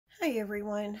Hi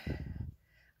everyone.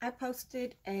 I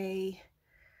posted a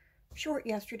short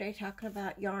yesterday talking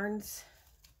about yarns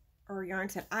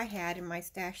that I had in my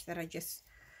stash that I just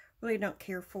really don't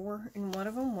care for, and one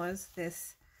of them was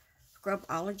this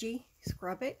scrub-ology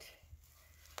Scrub It,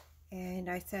 and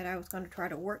I said I was going to try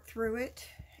to work through it,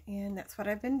 and that's what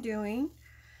I've been doing.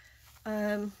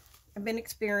 I've been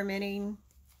experimenting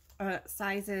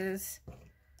sizes,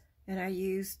 and I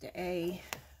used a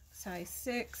size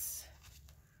 6.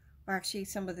 Actually,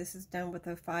 some of this is done with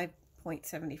a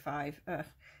 5.75.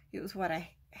 It was what I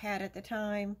had at the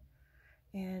time,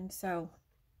 and so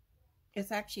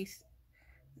it's actually,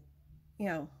 you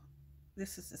know,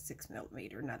 this is a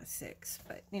 6mm, not a 6,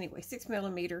 but anyway,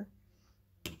 6mm.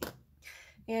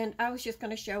 And I was just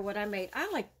going to show what I made.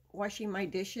 I like washing my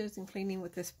dishes and cleaning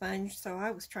with a sponge, so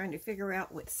I was trying to figure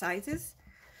out what sizes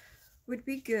would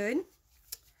be good.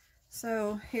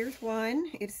 So here's one.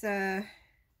 It's let's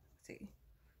see,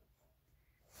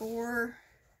 4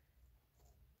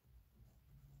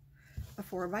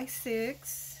 by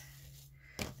 6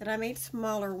 that I made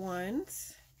smaller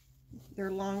ones.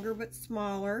 They're longer but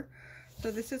smaller.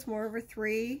 So this is more of a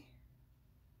 3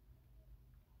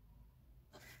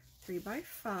 by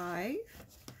 5.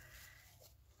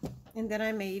 And then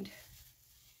I made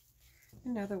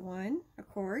another one, of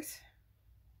course,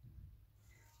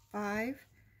 5.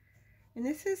 And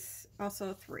this is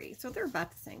also 3. So they're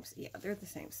about the same. Yeah, they're the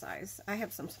same size. I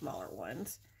have some smaller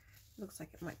ones. Looks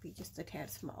like it might be just a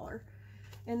tad smaller.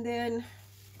 And then,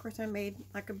 of course, I made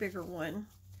like a bigger one.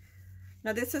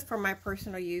 Now this is for my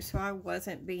personal use, so I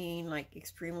wasn't being like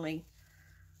extremely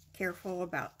careful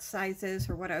about sizes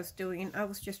or what I was doing. I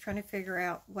was just trying to figure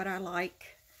out what I like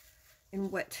and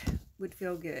what would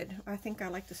feel good. I think I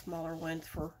like the smaller ones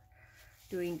for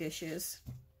doing dishes.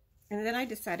 And then I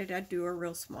decided I'd do a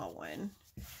real small one.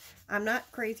 I'm not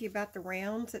crazy about the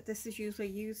rounds that this is usually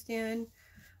used in,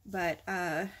 but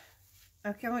okay,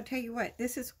 I'm gonna tell you what,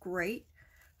 this is great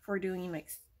for doing, like,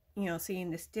 you know,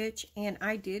 seeing the stitch. And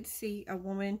I did see a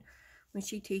woman, when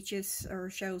she teaches or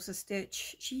shows a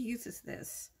stitch, she uses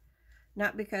this.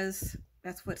 Not because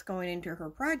that's what's going into her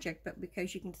project, but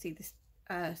because you can see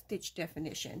the stitch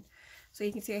definition. So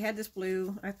you can see I had this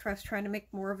blue. I was trying to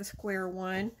make more of a square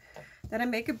one. Then I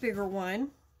make a bigger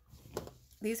one.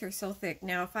 These are so thick.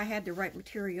 Now, if I had the right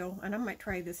material, and I might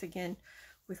try this again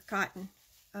with cotton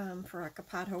for like a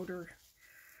pot holder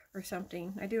or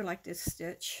something. I do like this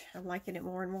stitch. I'm liking it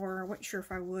more and more. I wasn't sure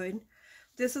if I would.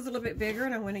 This is a little bit bigger,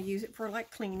 and I'm going to use it for like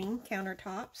cleaning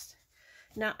countertops.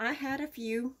 Now, I had a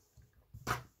few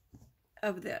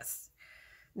of this.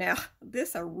 Now,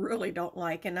 this I really don't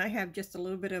like, and I have just a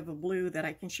little bit of a blue that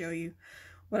I can show you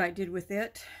what I did with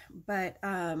it. But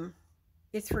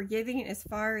it's forgiving as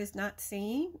far as not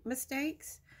seeing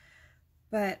mistakes,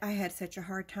 but I had such a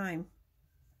hard time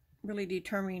really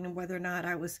determining whether or not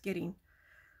I was getting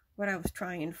what I was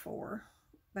trying for.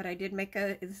 But I did make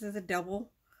this is a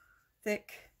double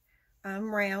thick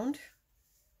round.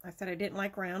 I said I didn't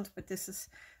like rounds, but this is,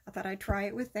 I thought I'd try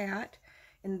it with that.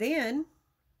 And then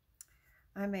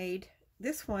I made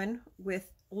this one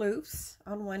with loops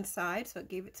on one side, so it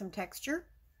gave it some texture.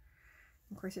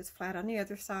 Of course, it's flat on the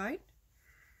other side.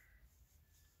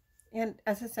 And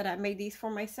as I said, I made these for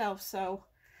myself, so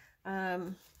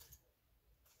I'm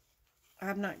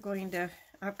not going to,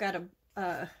 I've got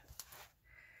a,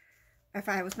 if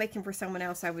I was making for someone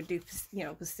else, I would do, you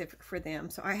know, specific for them.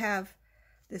 So I have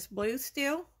this blue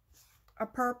still, a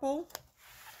purple,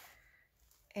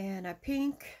 and a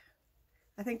pink.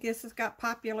 I think this has got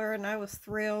popular, and I was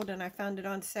thrilled, and I found it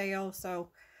on sale, so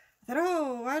I thought,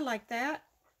 oh, I like that.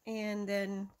 And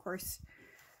then, of course,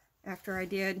 after I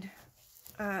did,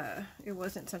 it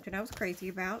wasn't something I was crazy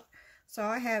about. So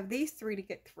I have these 3 to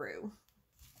get through.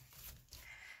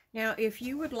 Now, if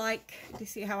you would like to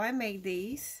see how I made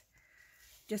these,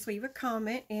 just leave a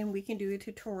comment, and we can do a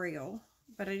tutorial.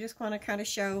 But I just want to kind of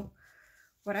show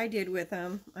what I did with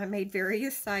them. I made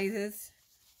various sizes,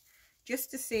 just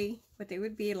to see what they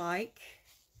would be like.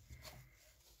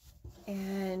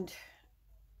 And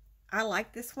I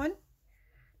like this one.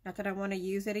 Not that I want to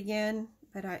use it again,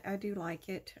 but I do like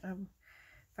it. If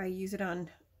I use it on,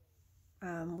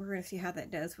 we're going to see how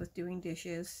that does with doing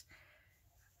dishes.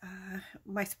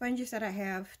 My sponges that I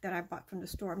have that I bought from the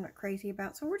store, I'm not crazy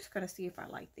about, so we're just going to see if I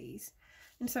like these.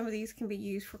 And some of these can be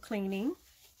used for cleaning.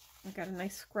 I've got a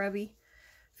nice scrubby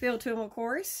feel to them, of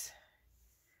course.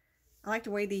 I like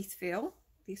the way these feel.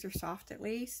 These are soft at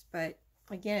least, but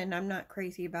again, I'm not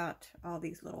crazy about all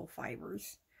these little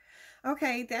fibers.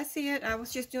 Okay, that's it. I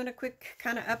was just doing a quick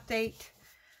kind of update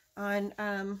on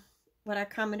what I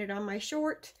commented on my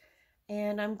short,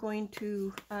 and I'm going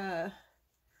to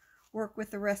work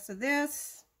with the rest of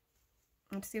this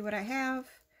and see what I have.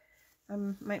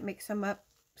 Might make some up,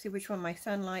 see which one my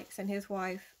son likes and his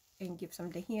wife, and give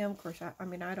some to him. Of course, I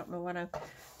mean, I don't know what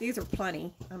these are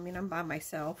plenty. I mean, I'm by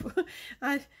myself.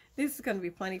 This is going to be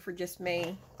plenty for just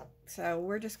me. So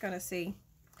we're just going to see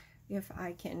if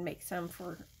I can make some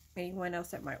for anyone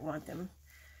else that might want them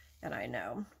that I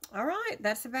know. All right,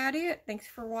 that's about it. Thanks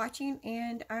for watching,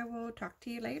 and I will talk to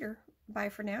you later. Bye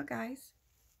for now, guys.